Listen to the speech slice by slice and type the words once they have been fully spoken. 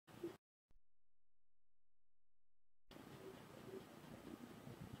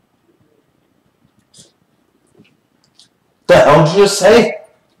The hell did you just say?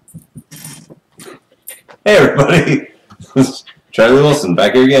 Hey everybody, Charlie Wilson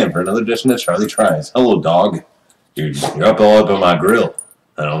back here again for another edition of Charlie Tries. Hello dog, you're up all up on my grill.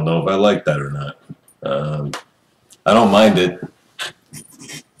 I don't know if I like that or not. I don't mind it.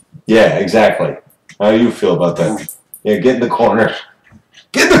 Yeah, exactly. How do you feel about that? Yeah, get in the corner.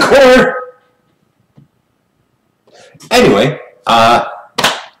 Get in the corner! Anyway,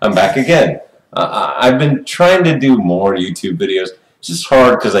 I'm back again. I've been trying to do more YouTube videos. It's just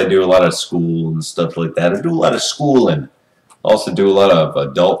hard because I do a lot of school and stuff like that. I do a lot of schooling. Also do a lot of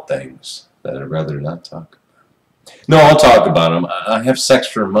adult things that I'd rather not talk about. No, I'll talk about them. I have sex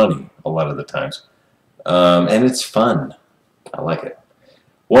for money a lot of the times. And it's fun. I like it.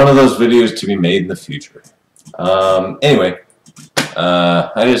 One of those videos to be made in the future. Anyway,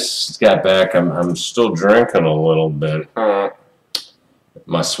 I just got back. I'm still drinking a little bit.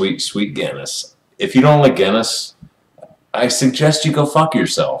 My sweet, sweet Guinness. If you don't like Guinness, I suggest you go fuck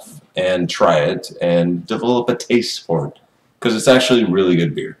yourself and try it and develop a taste for it. Because it's actually really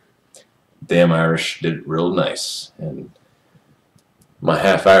good beer. Damn Irish did it real nice. And my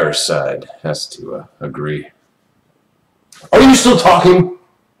half-Irish side has to agree. Are you still talking?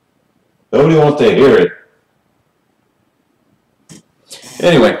 Nobody wants to hear it.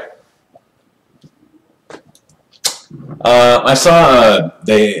 Anyway. I saw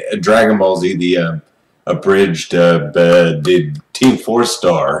Dragon Ball Z, the Abridged, the Team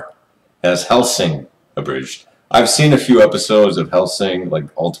 4-star has Hellsing Abridged. I've seen a few episodes of Hellsing, like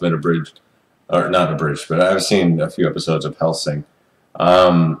Ultimate Abridged, or not Abridged, but I've seen a few episodes of Hellsing.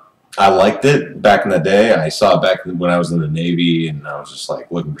 I liked it back in the day. I saw it back when I was in the Navy, and I was just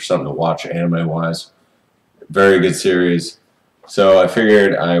like looking for something to watch anime-wise. Very good series. So I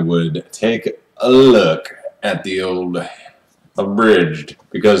figured I would take a look at the old Abridged,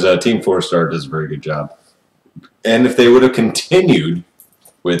 because Team 4-star does a very good job. And if they would have continued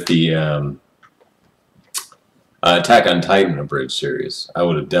with the Attack on Titan Abridged series, I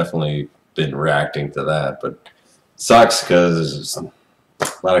would have definitely been reacting to that, but it sucks because there's a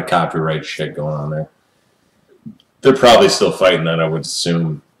lot of copyright shit going on there. They're probably still fighting that, I would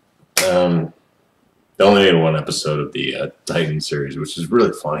assume. They only made one episode of the Titan series, which is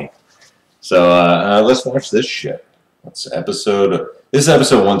really funny. So let's watch this shit. This is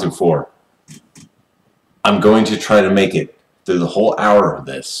episode 1 through 4. I'm going to try to make it through the whole hour of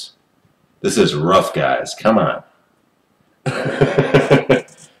this. This is rough, guys. Come on.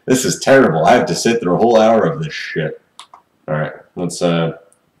 This is terrible. I have to sit through a whole hour of this shit. Alright, let's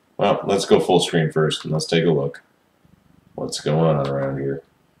go full screen first and let's take a look. What's going on around here?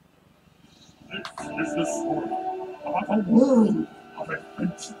 This is the story about a world of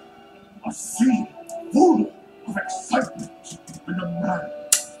adventure. A sea full of excitement, and a man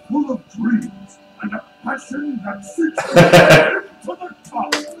full of dreams, and a passion that seeks to the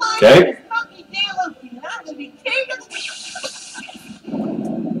top. Okay.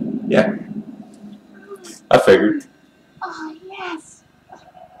 Yeah. I figured. Oh, yes.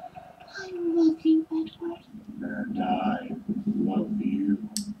 I love you, Edward. And I love you,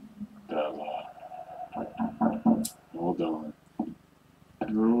 Bella. Hold on.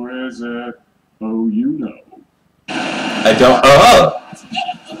 Who is it? Oh, you know. I don't. Oh!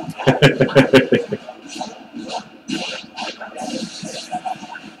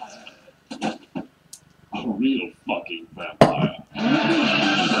 A real fucking vampire.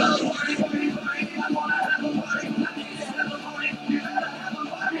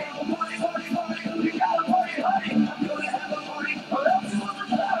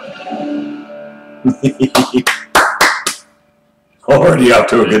 Already off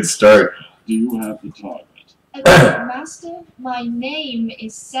to a good start. Do you have the target? Master, my name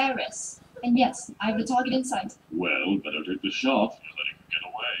is Ceres. And yes, I have the target in sight. Well, better take the shot. You're letting her get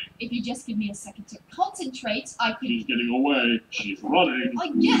away. If you just give me a second to concentrate, I can... She's getting away. She's running. I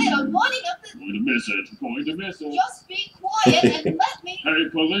get it, I'm lining up the... Going to miss it. Going to miss it. Just be quiet and let me... Hey,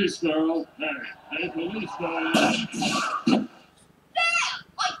 police girl. Hey, police girl. There!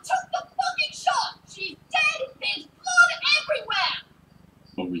 I took the fucking shot! She's dead! There's blood everywhere!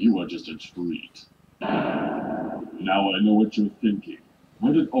 Oh, you are just a treat. Now I know what you're thinking.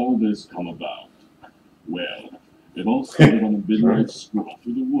 How did all this come about? Well, it all started on a midnight stroll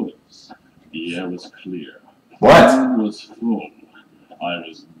through the woods. The air was clear. What? The moon was full. I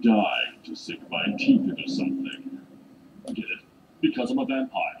was dying to sink my teeth into something. Get it? Because I'm a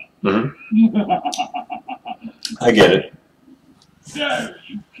vampire. Mm-hmm. I get it. So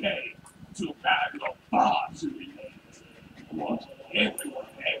you came to battle far too late. What? Everyone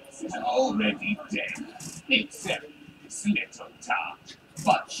else is already dead, except this little tart.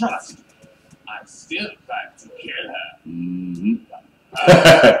 But trust me, I'm still trying to kill her.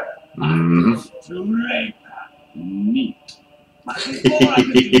 To rape her. Neat. But before I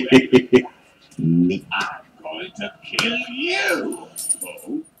can do anything, Neat. I'm going to kill you.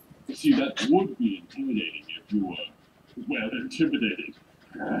 Oh? See, that would be intimidating if you were, well, intimidated.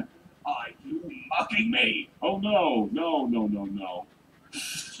 Are you mocking me? Oh, no.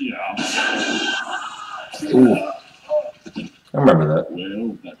 Yeah. Ooh. I remember that.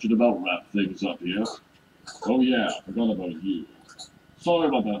 Well, that should about wrap things up here. Oh yeah, I forgot about you. Sorry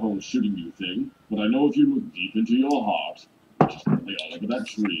about that whole shooting you thing, but I know if you look deep into your heart, which is probably all over that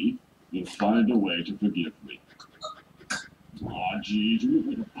tree, you'll find a way to forgive me. Aw, geez, you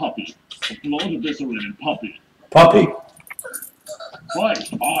look like a puppy. A blown eviscerated puppy. Puppy. Right,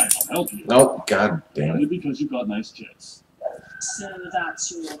 fine, I'll help you. Oh, god damn Only it. because you got nice tits. So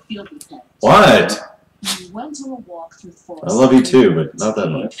that's your field report. What? You went on a walk through the forest. I love you too, but not that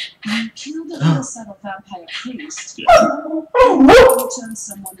much. You killed a homicidal vampire priest. Yeah. You turned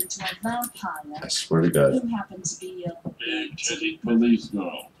someone into a vampire I swear to God. who happened to be a Big titty police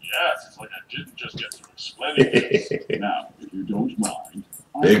girl. Yes, it's like I didn't just get through explaining this. Now, if you don't mind.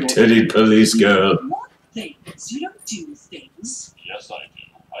 I'm Big going titty to- police girl. What things? You don't do things. Yes, I do.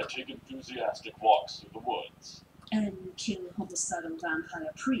 I take enthusiastic walks through the woods. And kill homicidal vampire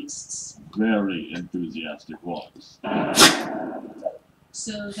priests. Very enthusiastic walks.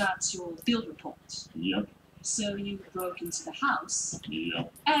 So that's your field report. Yep, So you broke into the house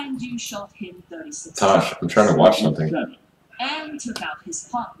yep. and you shot him 36 Tosh, I'm trying to watch something. 7. and took out his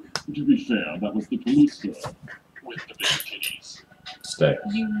partner. To be fair, that was the police girl with the big titties. Stay.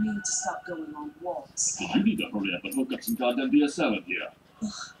 You need to stop going on walks. You need to hurry up and hook up some goddamn DSL in here.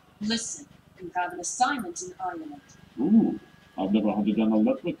 Listen, you have an assignment in Ireland. Ooh, I've never hunted down a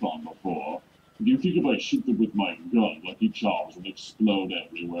leprechaun before. Do you think if I shoot them with my gun, Lucky Charms will explode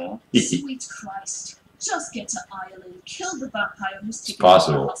everywhere? Sweet Christ. Just get to Ireland, kill the vampire who's taken to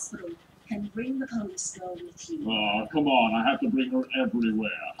possible. the hospital, and bring the police girl with you. Oh, come on, I have to bring her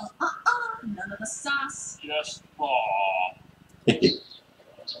everywhere. None of the sass. Yes, aw.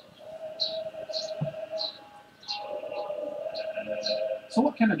 So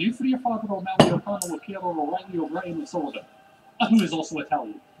what can I do for you, Father O'Malley O'Connell, O'Carroll, O'Reilly, O'Brien, and Sullivan? Who is also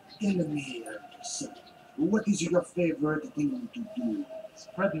Italian. Tell me, son, what is your favorite thing to do?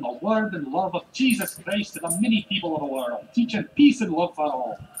 Spreading the word and love of Jesus Christ to the many people of the world, teaching peace and love for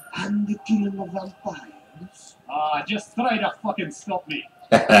all. And the killing of vampires? Just try to fucking stop me.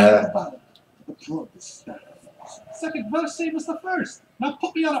 What about the Protestants? Second verse, same as the first. Now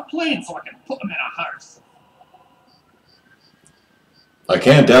put me on a plane so I can put them in a hearse. I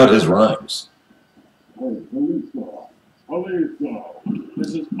can't doubt his rhymes. Oh, police girl. Police girl.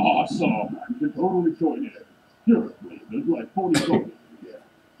 This is awesome. You can totally join in. Seriously, there's like 40 soldiers here.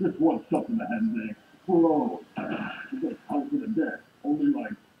 Just one shot in the hand there. Bro. It's like out for the dead. Only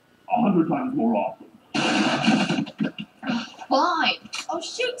like 100 times more often. Fine. I'll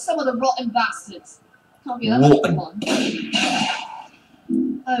shoot some of the rotten bastards. Can't be that Rotten. much fun.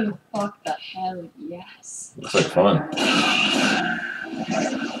 Oh, fuck the hell, yes. Looks like fun.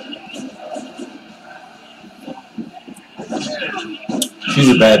 She's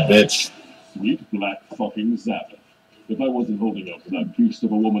a bad bitch. Sweet black fucking Sabbath. If I wasn't holding up to that beast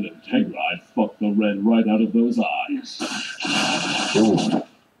of a woman in Tegra, I'd fuck the red right out of those eyes. Ooh.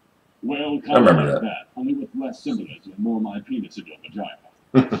 Well, I remember kind of like that. that, only with less symbolism and more my penis in your vagina.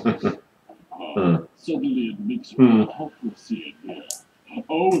 Suddenly it makes me hopeless seeing here.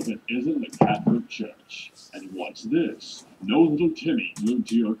 Oh, if it isn't the Catholic Church. And what's this? No little Timmy glued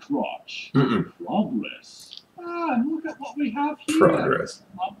to your crotch. Mm-mm. Progress. And look at what we have here. Progress.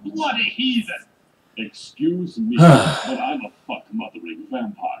 A bloody heathen. Excuse me, but I'm a fuck-mothering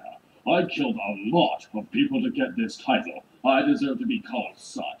vampire. I killed a lot of people to get this title. I deserve to be called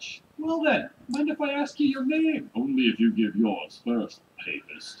such. Well then, mind if I ask you your name? Only if you give yours first,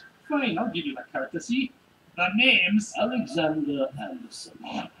 papist. Fine, I'll give you the courtesy. The name's Alexander Anderson.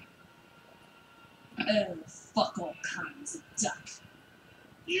 Oh, fuck all kinds of duck.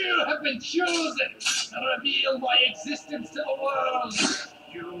 You have been chosen to reveal my existence to the world.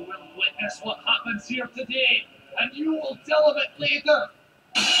 You will witness what happens here today, and you will tell of it later.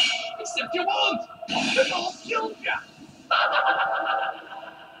 Except you won't, because I'll kill you.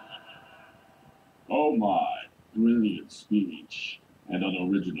 Oh my, brilliant speech. And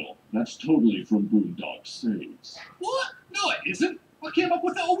unoriginal. That's totally from Boondock Saints. What? No, it isn't. I came up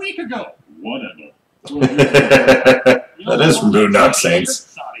with it a week ago. Whatever. That is from Boondock Saints.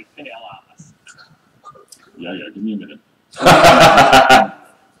 Sorry, pale ass. Yeah, give me a minute. The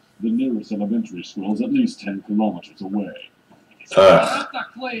nearest elementary school is at least 10 kilometers away. If you Not the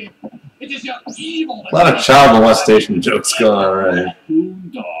claim. It is your evil. A lot of child molestation jokes going on already.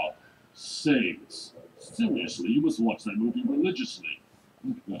 Boondog. Saints. Seriously, you must watch that movie religiously.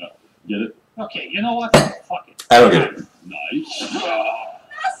 Get it? Okay, you know what? Fuck it. I don't get it. Nice.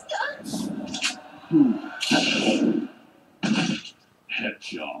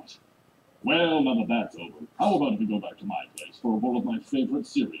 Headshot. Well, now that that's over, how about if we go back to my place for a bowl of my favorite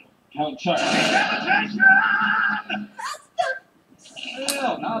cereal? Count China.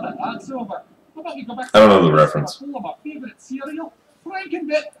 Well, now that that's over, how about we go back I don't know the reference. to my favorite cereal,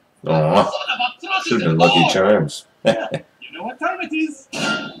 Frankenbit. Aw, Son of a should have been Lucky Charms. You know what time it is?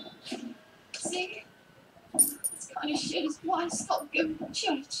 See? This kind of shit is why I stopped going to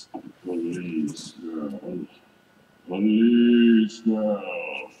church. Police girl. Police girl.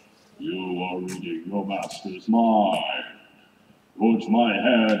 You are reading your master's mind. Put my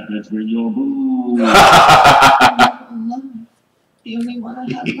head between your boobs. Alone. The only one I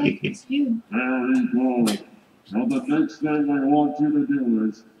have left is you. Very good. Now the next thing I want you to do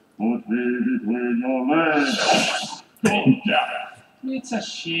is put me between your legs. Go down. It's a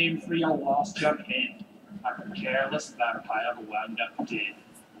shame for you lost your head. A careless vampire wound up dead.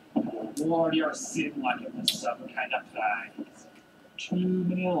 You wore your sin like it was some kind of prize. Too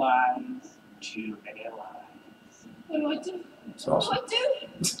many lies, too many lies. What do I do? It's awesome. What do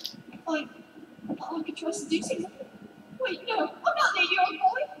I do? I could try seducing him. Wait, no, I'm not the young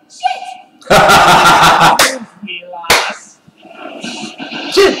boy. Shit! Me lass.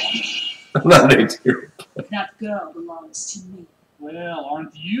 Shit! I'm not an 8-year-old. That girl belongs to me. Well,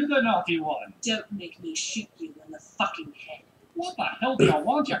 aren't you the naughty one? Don't make me shoot you in the fucking head. What the hell do you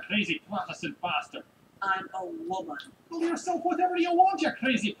want, you crazy Protestant bastard? I'm a woman. Call yourself whatever you want, you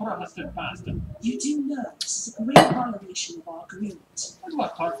crazy Protestant bastard. You do know this is a great violation of our agreement. And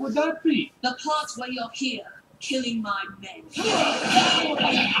what part would that be? The part where you're here, killing my men.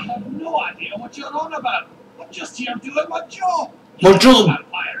 I have no idea what you're on about. I'm just here doing my job. My job.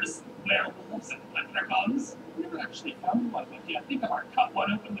 Vampires, werewolves, and leprechauns. Never actually found one, but do you think if I cut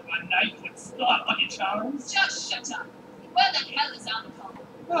one open with my knife would still have Lucky Charms? Just shut up. Where the hell is Alcon?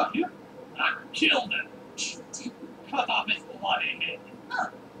 Oh, here. I killed him. Cut off his bloody head.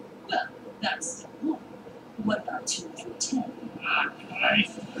 Well, that's the one. What about 2 through 10? Ah,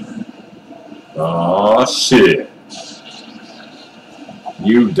 Christ. Aw, shit.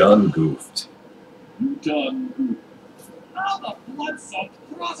 You done goofed. You done. How the blood-soaked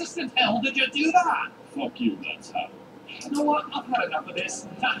Protestant hell did you do that? Fuck you, that's how. You know what? I've had enough of this.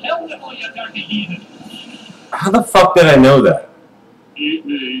 To hell with all you dirty heathen. How the fuck did I know that? Eat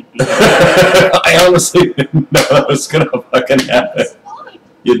me. I honestly didn't know that was gonna fucking happen.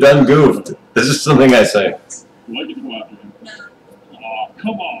 You done goofed. This is something I say. Do I get to go after him? No, Aw,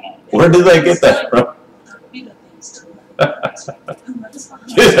 come on. Where did I get that from? bigger things to learn. Whoever's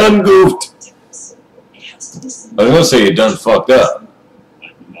behind You done goofed. it has to be I was gonna say you done fucked up,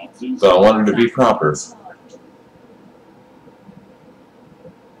 Like Nazis? but I wanted to be proper.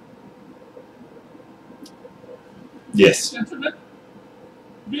 Yes. Gentlemen,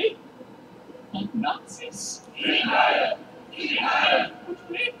 me? Nazis.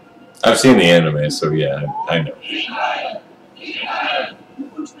 I've seen the anime, so yeah, I know.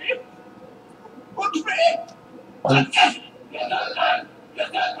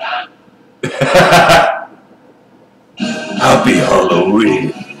 Happy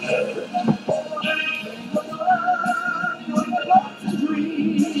Halloween.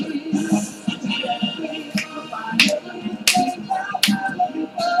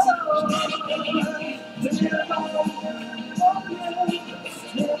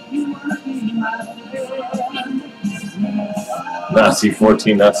 Nazi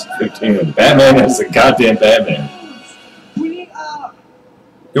 14, Nazi 15, and Batman is a goddamn Batman.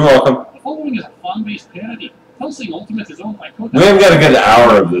 You're welcome. The following is a fun-based parody. Hellsing Ultimate is owned by Kodak. We haven't got a good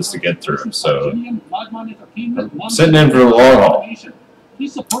hour of this to get through, so I'm sitting in for the long haul.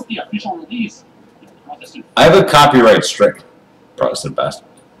 Please support the official release. I have a copyright strike, Protestant bastard.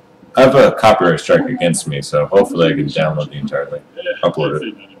 I have a copyright strike against me, so hopefully I can download the entire thing. Upload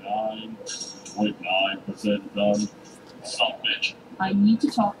it. 99.9% done. Son of a bitch. I need to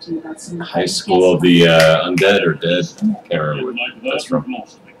talk to you about some High School of the Undead or Dead. Can't remember what Like that's that, from. you've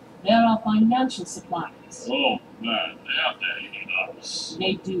lost me. There are financial supplies. Oh, man, they have to hate us.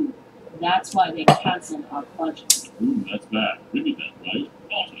 They do. That's why they canceled our budget. Ooh, that's bad. We need that, right?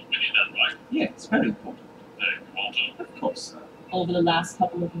 Walter, we need that, right? Yeah, it's very important. Thank you, Walter. Of course. Over the last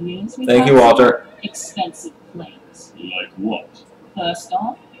couple of years, we've Thank had you, some Walter. expensive claims. Like what? First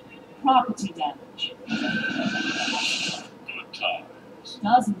off, property damage. Good times.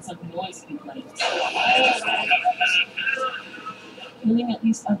 Dozens of noise complaints. killing at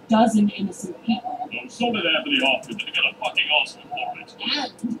least a dozen innocent people. Well, so did Anthony Hopkins. They got a fucking Oscar for it.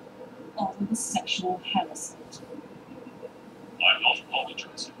 And all of the sexual harassment. I'm not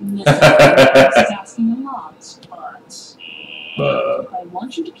apologizing. Listen, this is asking a lot, but Uh, I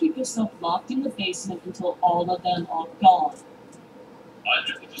want you to keep yourself locked in the basement until all of them are gone. I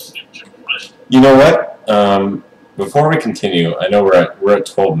get the distinct impression. you know what? Before we continue, I know we're at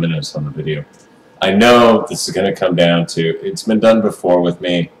 12 minutes on the video. I know this is going to come down to, it's been done before with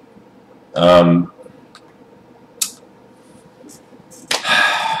me.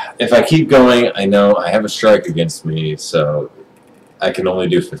 If I keep going, I know I have a strike against me, so I can only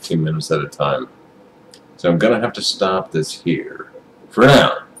do 15 minutes at a time. So I'm going to have to stop this here. For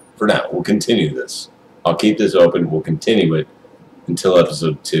now, we'll continue this. I'll keep this open, we'll continue it until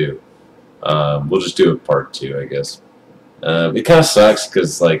episode 2. We'll just do a part 2, I guess. It kind of sucks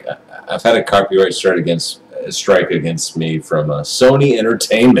because, like, I've had a copyright strike against me from Sony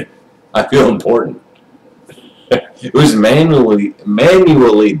Entertainment. I feel important. It was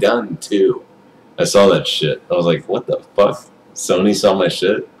manually done too. I saw that shit. I was like, what the fuck? Sony saw my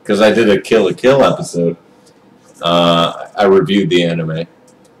shit? Because I did a Kill la Kill episode. I reviewed the anime.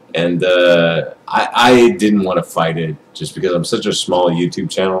 And I didn't want to fight it just because I'm such a small YouTube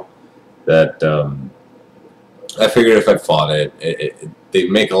channel that I figured if I fought it, they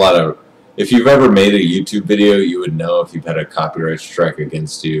make a lot of... If you've ever made a YouTube video, you would know if you've had a copyright strike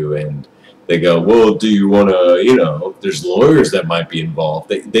against you, and they go, well, do you want to, you know, there's lawyers that might be involved.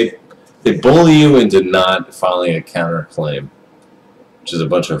 They bully you into not filing a counterclaim, which is a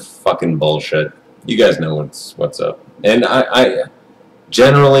bunch of fucking bullshit. You guys know what's up. And I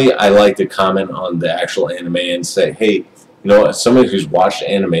generally, I like to comment on the actual anime and say, hey, you know, as somebody who's watched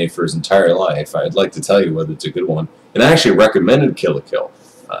anime for his entire life, I'd like to tell you whether it's a good one. And I actually recommended Kill la Kill.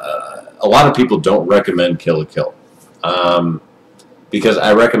 A lot of people don't recommend Kill la Kill. Because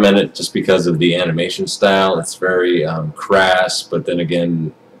I recommend it just because of the animation style. It's very crass, but then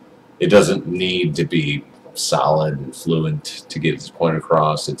again, it doesn't need to be solid and fluent to get its point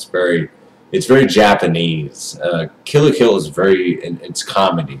across. It's very Japanese. Kill la Kill is it's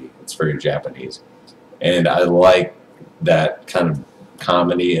comedy. It's very Japanese, and I like that kind of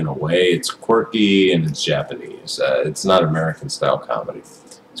comedy in a way. It's quirky and it's Japanese. It's not American style comedy.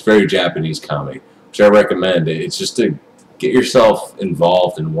 It's very Japanese comedy, which I recommend. It's just to get yourself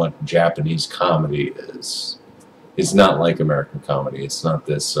involved in what Japanese comedy is. It's not like American comedy. It's not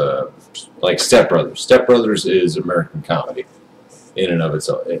this, like Step Brothers. Step Brothers is American comedy in and of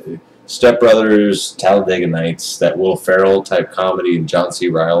itself. Step Brothers, Talladega Nights, that Will Ferrell type comedy, and John C.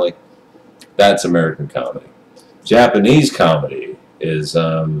 Reilly, that's American comedy. Japanese comedy is,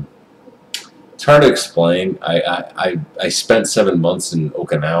 it's hard to explain. I spent 7 months in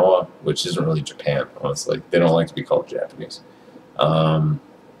Okinawa, which isn't really Japan, honestly. They don't like to be called Japanese.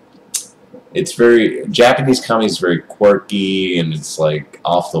 It's Japanese comedy is very quirky, and it's like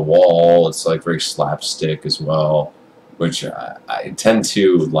off the wall. It's like very slapstick as well, which I tend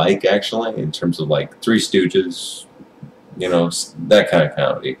to like, actually, in terms of like Three Stooges, you know, that kind of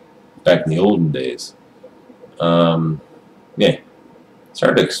comedy back in the olden days. Yeah, it's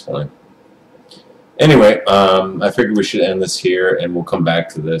hard to explain. Anyway, I figured we should end this here, and we'll come back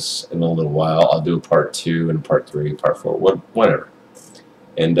to this in a little while. I'll do a part 2 and part 3, part 4, whatever.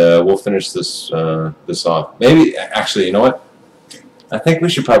 And we'll finish this this off. Maybe, actually, you know what? I think we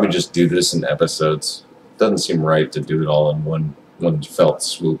should probably just do this in episodes. It doesn't seem right to do it all in one felt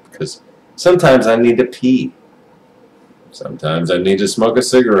swoop, because sometimes I need to pee. Sometimes I need to smoke a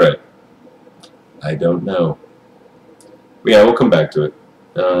cigarette. I don't know. But yeah, we'll come back to it.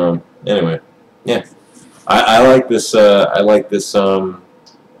 Anyway, yeah. I like this,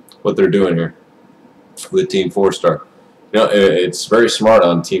 what they're doing here with Team 4-Star. You know, it's very smart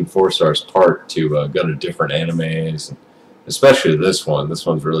on Team 4-Star's part to go to different animes, and especially this one. This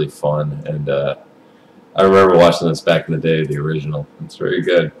one's really fun, and I remember watching this back in the day, the original. It's very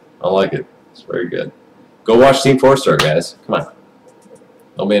good. I like it. It's very good. Go watch Team 4-Star, guys. Come on.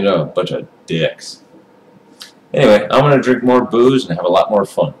 Don't be a bunch of dicks. Anyway, I'm going to drink more booze and have a lot more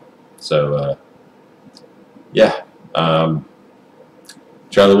fun. So, yeah.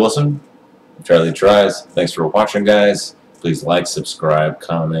 Charlie Wilson, Charlie Tries. Thanks for watching, guys. Please like, subscribe,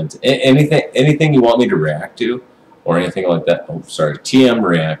 comment. Anything you want me to react to or anything like that. Oh, sorry. TM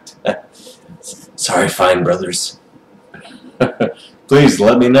React. Sorry, Fine Brothers. Please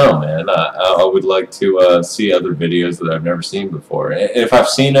let me know, man. I would like to see other videos that I've never seen before. If I've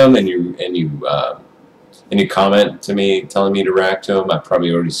seen them and you comment to me telling me to react to them, I've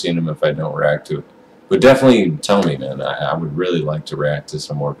probably already seen them if I don't react to it. But definitely tell me, man. I would really like to react to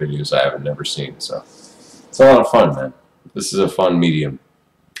some more videos I haven't never seen. So it's a lot of fun, man. This is a fun medium.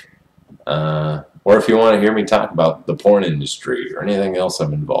 Or if you want to hear me talk about the porn industry or anything else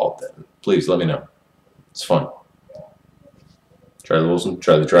I'm involved in, please let me know. It's fun. Try the Wilson,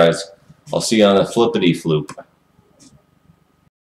 try the tries. I'll see you on the flippity floop.